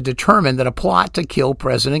agencies to determine that a plot to kill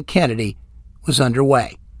President Kennedy was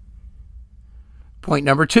underway. Point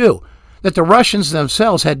number 2, that the Russians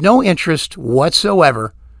themselves had no interest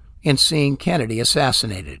whatsoever in seeing Kennedy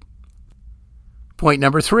assassinated. Point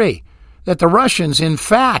number 3, that the Russians, in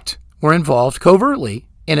fact, were involved covertly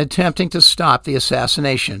in attempting to stop the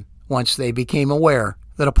assassination once they became aware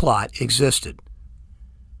that a plot existed.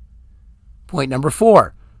 Point number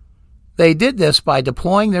 4, they did this by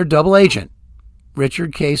deploying their double agent,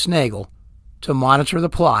 Richard Case Nagell, to monitor the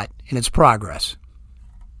plot in its progress.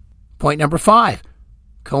 Point number 5,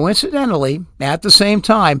 coincidentally, at the same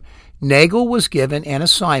time, Nagell was given an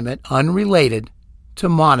assignment unrelated to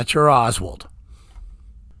monitor Oswald.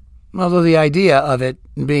 Although the idea of it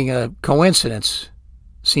being a coincidence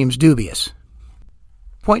seems dubious.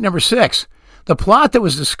 Point number 6, the plot that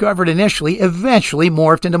was discovered initially eventually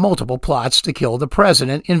morphed into multiple plots to kill the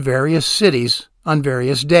president in various cities on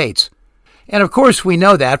various dates. And of course we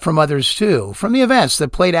know that from others too, from the events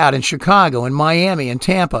that played out in Chicago and Miami and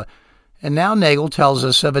Tampa. And now Nagell tells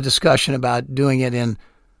us of a discussion about doing it in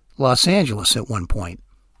Los Angeles at one point.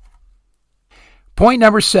 Point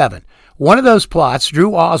number 7, one of those plots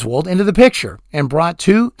drew Oswald into the picture and brought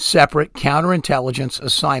two separate counterintelligence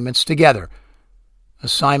assignments together.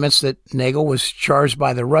 Assignments that Nagell was charged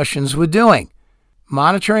by the Russians with doing,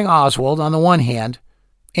 monitoring Oswald on the one hand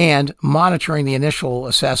and monitoring the initial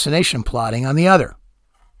assassination plotting on the other.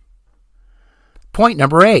 Point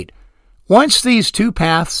number 8, once these two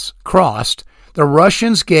paths crossed, the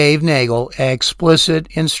Russians gave Nagell explicit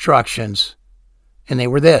instructions, and they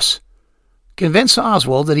were this: convince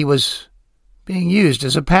Oswald that he was being used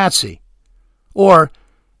as a patsy, or,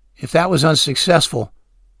 if that was unsuccessful,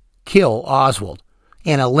 kill Oswald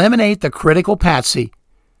and eliminate the critical patsy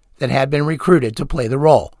that had been recruited to play the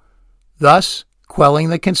role, thus quelling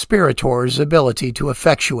the conspirators' ability to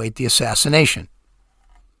effectuate the assassination.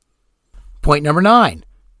 Point number 9,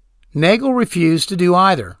 Nagell refused to do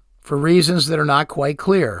either, for reasons that are not quite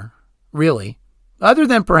clear, really, other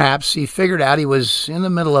than perhaps he figured out he was in the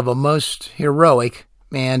middle of a most heroic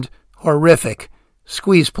and horrific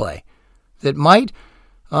squeeze play that might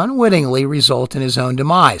unwittingly result in his own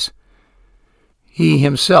demise, he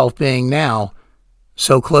himself being now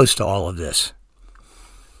so close to all of this.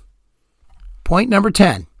 Point number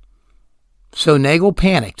 10. So Nagell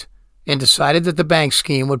panicked and decided that the bank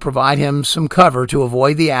scheme would provide him some cover to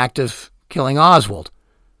avoid the act of killing Oswald.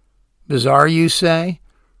 Bizarre, you say?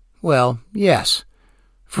 Well, yes.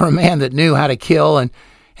 For a man that knew how to kill and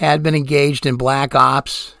had been engaged in black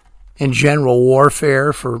ops and general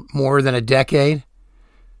warfare for more than a decade.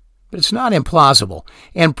 But it's not implausible,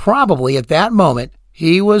 and probably at that moment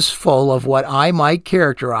he was full of what I might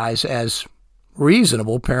characterize as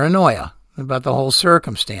reasonable paranoia about the whole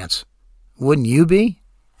circumstance. Wouldn't you be?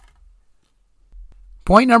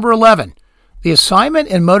 Point number 11. The assignment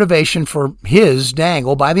and motivation for his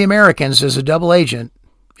dangle by the Americans as a double agent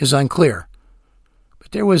is unclear.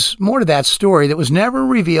 But there was more to that story that was never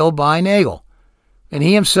revealed by Nagell, and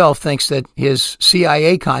he himself thinks that his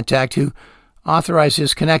CIA contact who authorized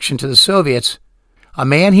his connection to the Soviets, a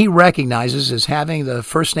man he recognizes as having the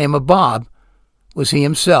first name of Bob, was he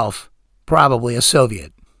himself, probably a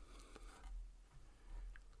Soviet.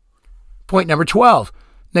 Point number 12.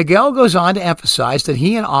 Nagell goes on to emphasize that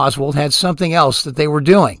he and Oswald had something else that they were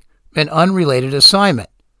doing, an unrelated assignment,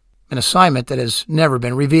 an assignment that has never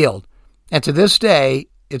been revealed. And to this day,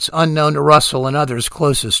 it's unknown to Russell and others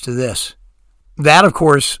closest to this. That, of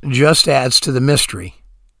course, just adds to the mystery,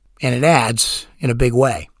 and it adds in a big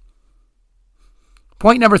way.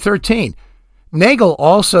 Point number 13. Nagel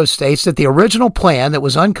also states that the original plan that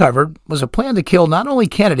was uncovered was a plan to kill not only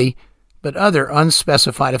Kennedy, but other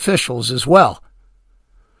unspecified officials as well.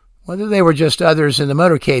 Whether they were just others in the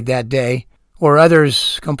motorcade that day or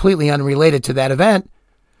others completely unrelated to that event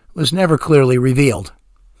was never clearly revealed.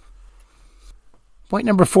 Point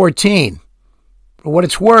number 14. For what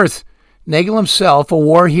it's worth, Nagel himself, a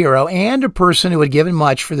war hero and a person who had given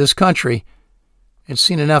much for this country, had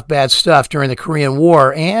seen enough bad stuff during the Korean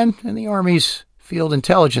War and in the Army's field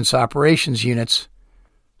intelligence operations units,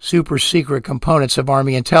 super secret components of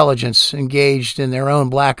Army intelligence engaged in their own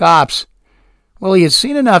black ops. Well, he had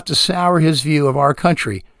seen enough to sour his view of our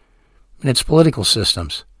country and its political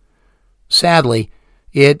systems. Sadly,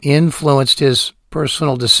 it influenced his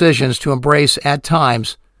personal decisions to embrace, at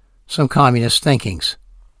times, some communist thinkings,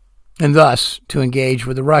 and thus to engage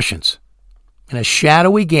with the Russians in a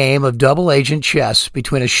shadowy game of double-agent chess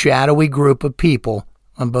between a shadowy group of people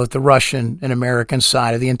on both the Russian and American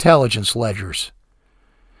side of the intelligence ledgers.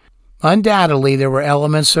 Undoubtedly, there were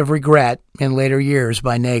elements of regret in later years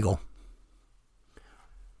by Nagel.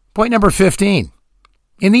 Point number 15.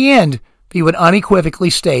 In the end, he would unequivocally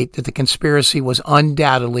state that the conspiracy was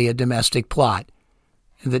undoubtedly a domestic plot,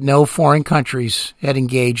 and that no foreign countries had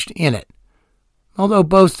engaged in it, although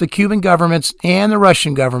both the Cuban governments and the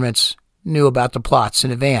Russian governments knew about the plots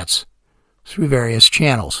in advance through various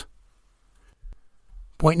channels.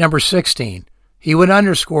 Point number 16. He would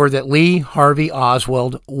underscore that Lee Harvey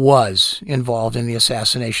Oswald was involved in the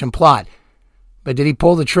assassination plot. But did he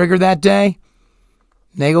pull the trigger that day?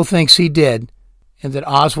 Nagel thinks he did, and that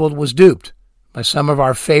Oswald was duped by some of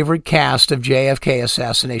our favorite cast of JFK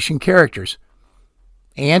assassination characters.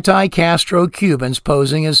 Anti-Castro Cubans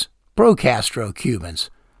posing as pro-Castro Cubans,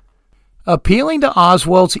 appealing to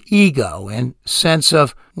Oswald's ego and sense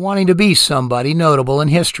of wanting to be somebody notable in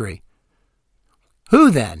history.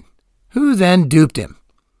 Who then duped him?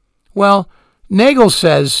 Well, Nagel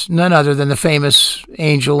says none other than the famous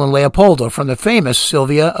Angel and Leopoldo from the famous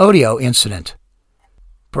Sylvia Odio incident.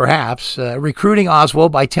 Perhaps recruiting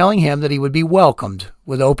Oswald by telling him that he would be welcomed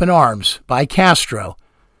with open arms by Castro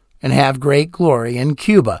and have great glory in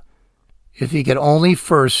Cuba if he could only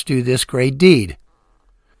first do this great deed.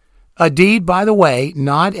 A deed, by the way,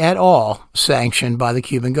 not at all sanctioned by the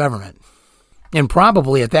Cuban government, and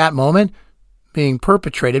probably at that moment being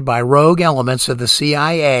perpetrated by rogue elements of the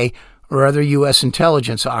CIA or other U.S.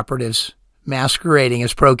 intelligence operatives masquerading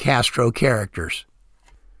as pro-Castro characters.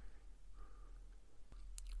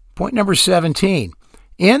 Point number 17.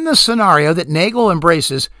 In the scenario that Nagel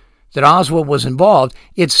embraces that Oswald was involved,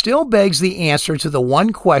 it still begs the answer to the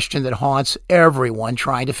one question that haunts everyone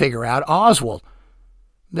trying to figure out Oswald.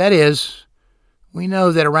 That is, we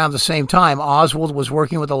know that around the same time, Oswald was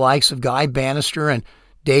working with the likes of Guy Bannister and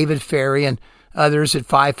David Ferry and others at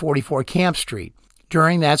 544 Camp Street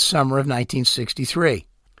during that summer of 1963.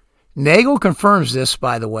 Nagel confirms this,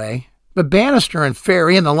 by the way, but Bannister and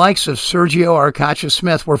Ferry and the likes of Sergio Arcacha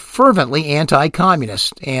Smith were fervently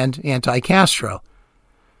anti-communist and anti-Castro.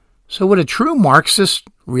 So would a true Marxist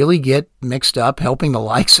really get mixed up helping the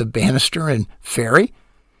likes of Bannister and Ferry?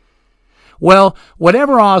 Well,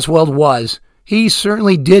 whatever Oswald was, he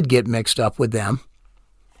certainly did get mixed up with them.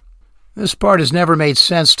 This part has never made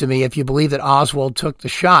sense to me if you believe that Oswald took the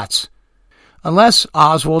shots, unless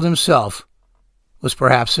Oswald himself was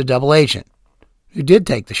perhaps a double agent who did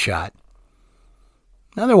take the shot.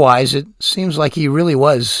 Otherwise, it seems like he really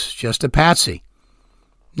was just a patsy,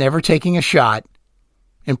 never taking a shot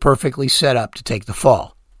and perfectly set up to take the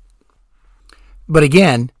fall. But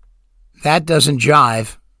again, that doesn't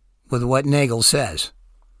jive with what Nagel says.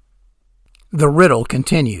 The riddle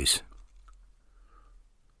continues.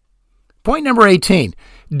 Point number 18.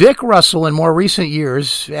 Dick Russell, in more recent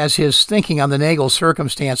years, as his thinking on the Nagel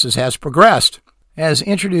circumstances has progressed, has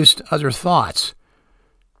introduced other thoughts.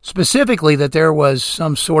 Specifically that there was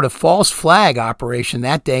some sort of false flag operation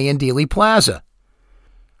that day in Dealey Plaza.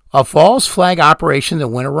 A false flag operation that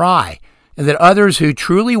went awry, and that others who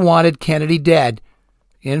truly wanted Kennedy dead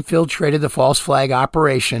infiltrated the false flag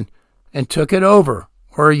operation and took it over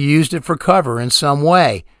or used it for cover in some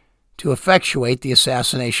way to effectuate the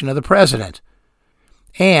assassination of the president,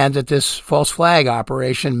 and that this false flag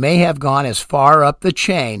operation may have gone as far up the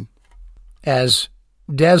chain as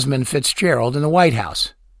Desmond Fitzgerald in the White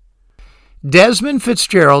House. Desmond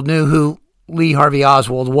Fitzgerald knew who Lee Harvey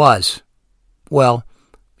Oswald was. Well,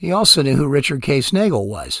 he also knew who Richard Case Nagell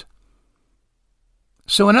was.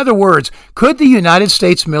 So in other words, could the United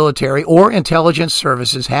States military or intelligence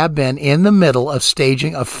services have been in the middle of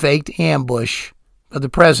staging a faked ambush of the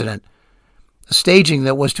president, a staging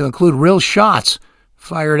that was to include real shots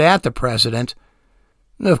fired at the president,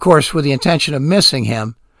 of course with the intention of missing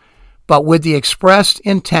him, but with the expressed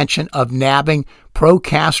intention of nabbing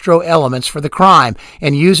pro-Castro elements for the crime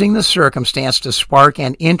and using the circumstance to spark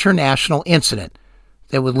an international incident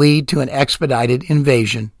that would lead to an expedited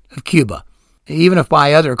invasion of Cuba, even if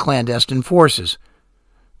by other clandestine forces,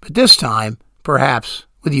 but this time, perhaps,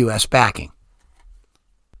 with U.S. backing.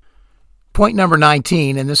 Point number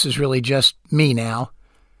 19, and this is really just me now,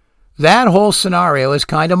 that whole scenario is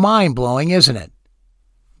kind of mind-blowing, isn't it?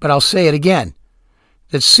 But I'll say it again,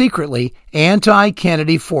 that secretly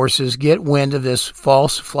anti-Kennedy forces get wind of this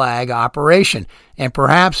false flag operation and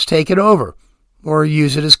perhaps take it over or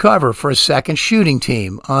use it as cover for a second shooting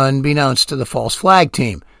team, unbeknownst to the false flag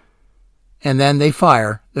team. And then they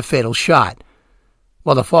fire the fatal shot,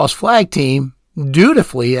 while the false flag team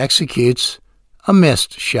dutifully executes a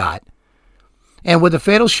missed shot, and with the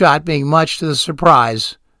fatal shot being much to the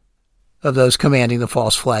surprise of those commanding the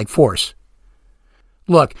false flag force.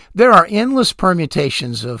 Look, there are endless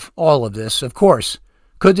permutations of all of this, of course.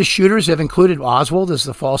 Could the shooters have included Oswald as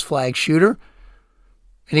the false flag shooter,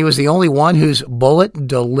 and he was the only one whose bullet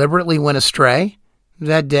deliberately went astray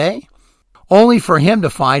that day, only for him to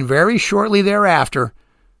find very shortly thereafter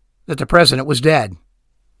that the president was dead,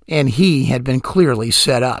 and he had been clearly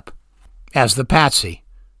set up as the patsy,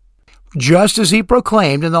 just as he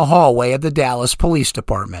proclaimed in the hallway of the Dallas Police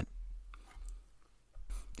Department.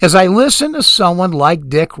 As I listen to someone like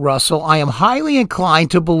Dick Russell, I am highly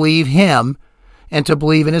inclined to believe him and to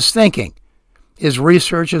believe in his thinking. His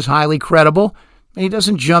research is highly credible, and he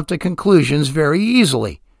doesn't jump to conclusions very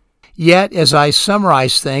easily. Yet, as I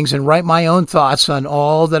summarize things and write my own thoughts on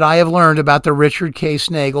all that I have learned about the Richard Case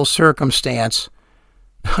Nagell circumstance,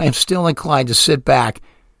 I am still inclined to sit back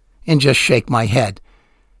and just shake my head.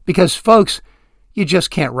 Because, folks, you just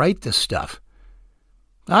can't write this stuff.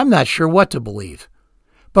 I'm not sure what to believe.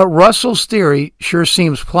 But Russell's theory sure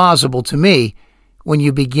seems plausible to me when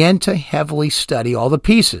you begin to heavily study all the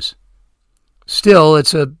pieces. Still,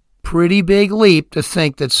 it's a pretty big leap to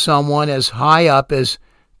think that someone as high up as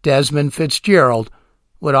Desmond Fitzgerald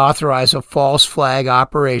would authorize a false flag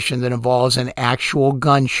operation that involves an actual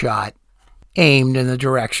gunshot aimed in the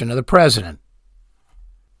direction of the president.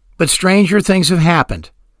 But stranger things have happened,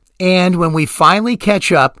 and when we finally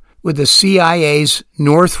catch up with the CIA's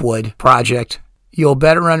Northwood project, you'll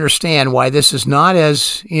better understand why this is not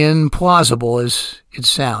as implausible as it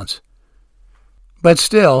sounds. But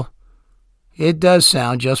still, it does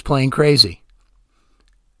sound just plain crazy.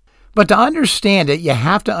 But to understand it, you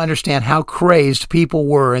have to understand how crazed people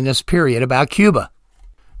were in this period about Cuba.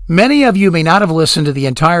 Many of you may not have listened to the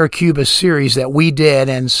entire Cuba series that we did,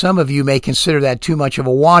 and some of you may consider that too much of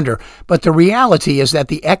a wander, but the reality is that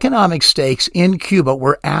the economic stakes in Cuba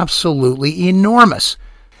were absolutely enormous,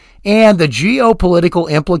 and the geopolitical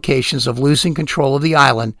implications of losing control of the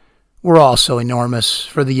island were also enormous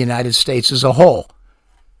for the United States as a whole.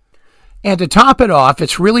 And to top it off,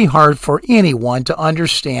 it's really hard for anyone to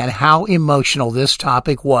understand how emotional this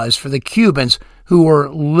topic was for the Cubans who were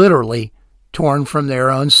literally torn from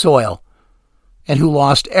their own soil and who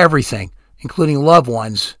lost everything, including loved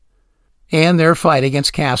ones, and their fight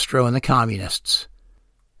against Castro and the communists.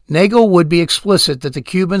 Nagel would be explicit that the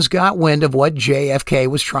Cubans got wind of what JFK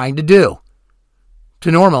was trying to do,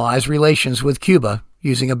 to normalize relations with Cuba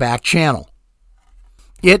using a back channel.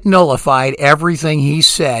 It nullified everything he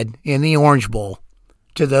said in the Orange Bowl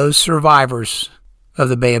to those survivors of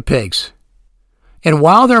the Bay of Pigs. And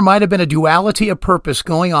while there might have been a duality of purpose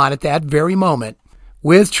going on at that very moment,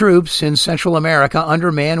 with troops in Central America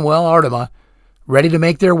under Manuel Artima ready to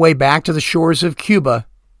make their way back to the shores of Cuba,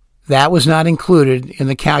 that was not included in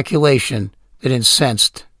the calculation that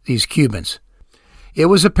incensed these Cubans. It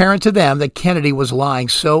was apparent to them that Kennedy was lying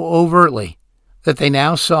so overtly that they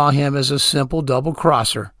now saw him as a simple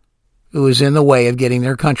double-crosser who was in the way of getting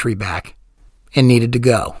their country back and needed to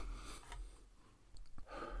go.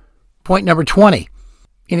 Point number 20.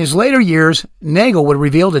 In his later years, Nagel would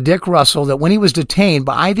reveal to Dick Russell that when he was detained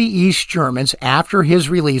by the East Germans after his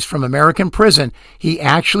release from American prison, he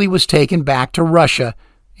actually was taken back to Russia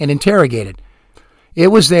and interrogated. It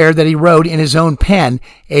was there that he wrote in his own pen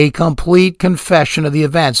a complete confession of the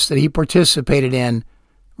events that he participated in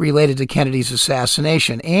related to Kennedy's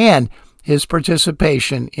assassination and his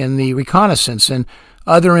participation in the reconnaissance and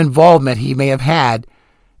other involvement he may have had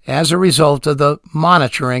as a result of the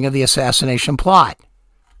monitoring of the assassination plot.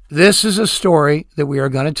 This is a story that we are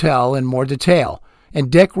going to tell in more detail,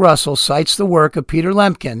 and Dick Russell cites the work of Peter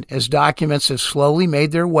Lemkin as documents have slowly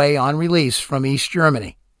made their way on release from East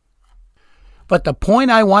Germany. But the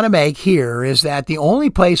point I want to make here is that the only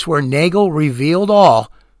place where Nagel revealed all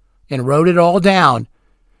and wrote it all down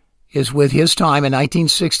is with his time in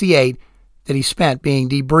 1968 that he spent being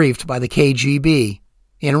debriefed by the KGB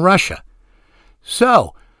in Russia.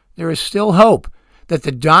 So, there is still hope that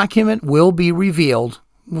the document will be revealed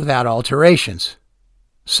without alterations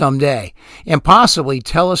someday, and possibly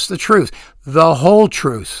tell us the truth, the whole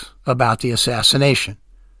truth about the assassination,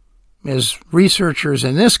 as researchers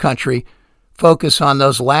in this country focus on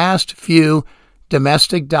those last few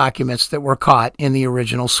domestic documents that were caught in the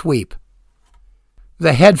original sweep.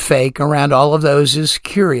 The head fake around all of those is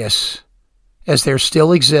curious, as there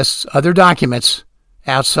still exists other documents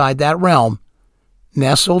outside that realm,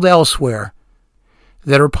 nestled elsewhere,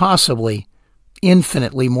 that are possibly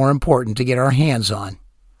infinitely more important to get our hands on.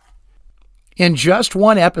 In just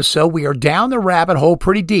one episode, we are down the rabbit hole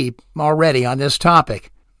pretty deep already on this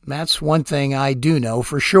topic. That's one thing I do know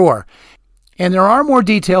for sure. And there are more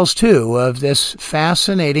details, too, of this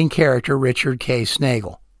fascinating character, Richard Case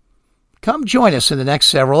Nagell. Come join us in the next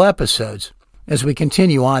several episodes as we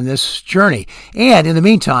continue on this journey. And in the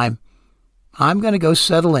meantime, I'm going to go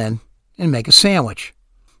settle in and make a sandwich.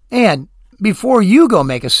 And before you go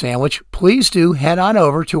make a sandwich, please do head on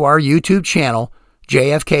over to our YouTube channel,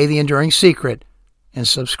 JFK The Enduring Secret, and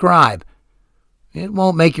subscribe. It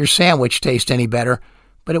won't make your sandwich taste any better,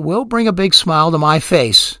 but it will bring a big smile to my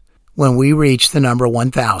face when we reach the number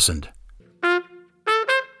 1,000.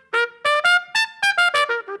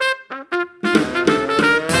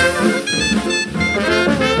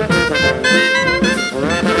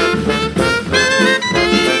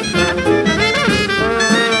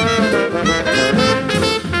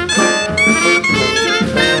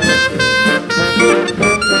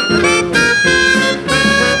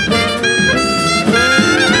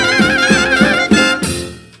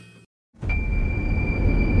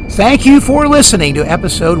 Thank you for listening to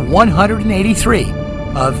episode 183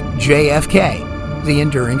 of JFK, The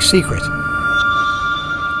Enduring Secret.